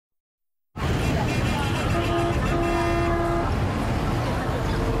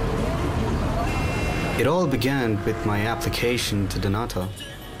It all began with my application to dnata.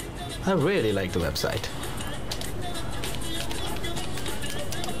 I really like the website.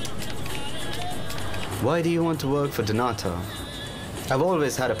 Why do you want to work for dnata? I've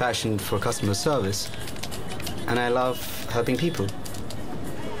always had a passion for customer service, and I love helping people.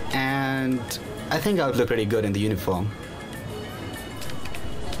 And I think I would look pretty good in the uniform.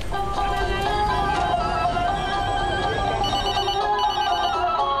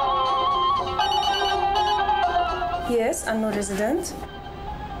 Yes, I'm no resident.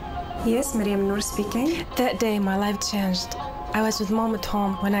 Yes, Miriam Noor speaking. That day, my life changed. I was with Mom at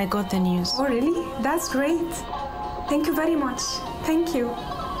home when I got the news. Oh, really? That's great. Thank you very much. Thank you.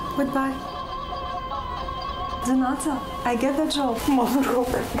 Goodbye. dnata, I get the job.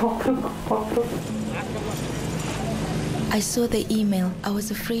 I saw the email. I was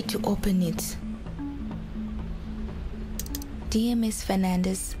afraid to open it. Dear Ms.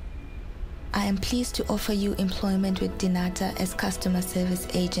 Fernandez, I am pleased to offer you employment with dnata as customer service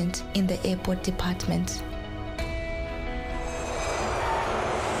agent in the airport department.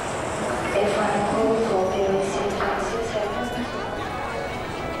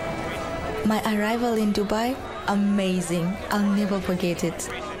 My arrival in Dubai, amazing. I'll never forget it.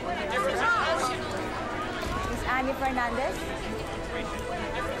 Miss Annie Fernandez?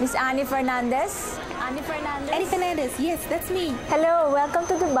 Miss Annie Fernandez? Annie Fernandez? Annie Fernandez, yes, that's me. Hello, welcome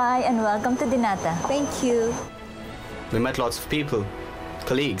to Dubai and welcome to dnata. Thank you. We met lots of people,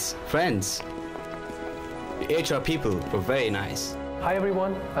 colleagues, friends. The HR people were very nice. Hi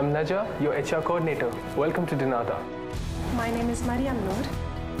everyone, I'm Naja, your HR coordinator. Welcome to dnata. My name is Mariam Noor.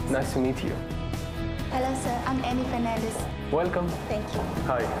 Nice to meet you. Hello sir, I'm Annie Fernandez. Welcome. Thank you.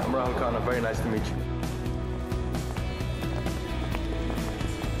 Hi, I'm Rahul Khanna. Very nice to meet you.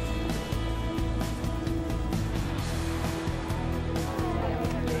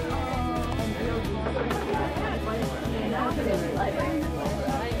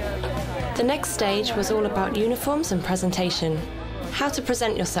 The next stage was all about uniforms and presentation, how to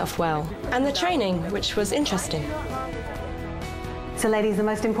present yourself well, and the training, which was interesting. So ladies, the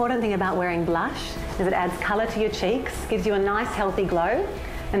most important thing about wearing blush is it adds colour to your cheeks, gives you a nice healthy glow,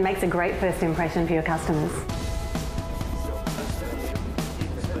 and makes a great first impression for your customers.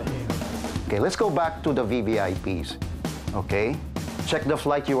 Okay, let's go back to the VVIPs. Okay, check the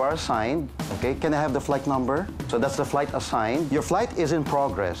flight you are assigned. Okay, can I have the flight number? So that's the flight assigned. Your flight is in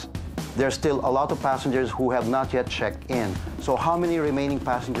progress. There's still a lot of passengers who have not yet checked in. So how many remaining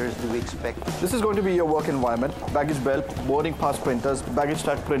passengers do we expect? This is going to be your work environment: baggage belt, boarding pass printers, baggage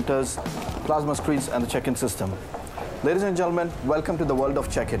tag printers, plasma screens, and the check-in system. Ladies and gentlemen, welcome to the world of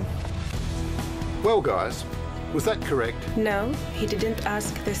check-in. Well, guys, was that correct? No, he didn't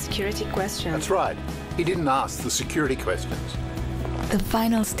ask the security question. That's right. He didn't ask the security questions. The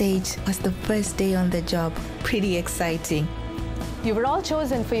final stage was the first day on the job. Pretty exciting. You were all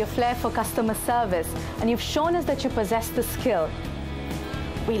chosen for your flair for customer service, and you've shown us that you possess the skill.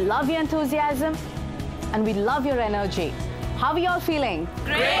 We love your enthusiasm, and we love your energy. How are you all feeling?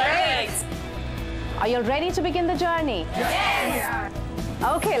 Great! Are you all ready to begin the journey? Yes!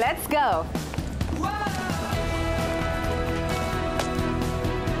 Okay, let's go.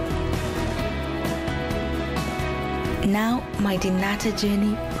 Now my dnata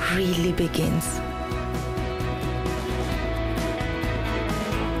journey really begins.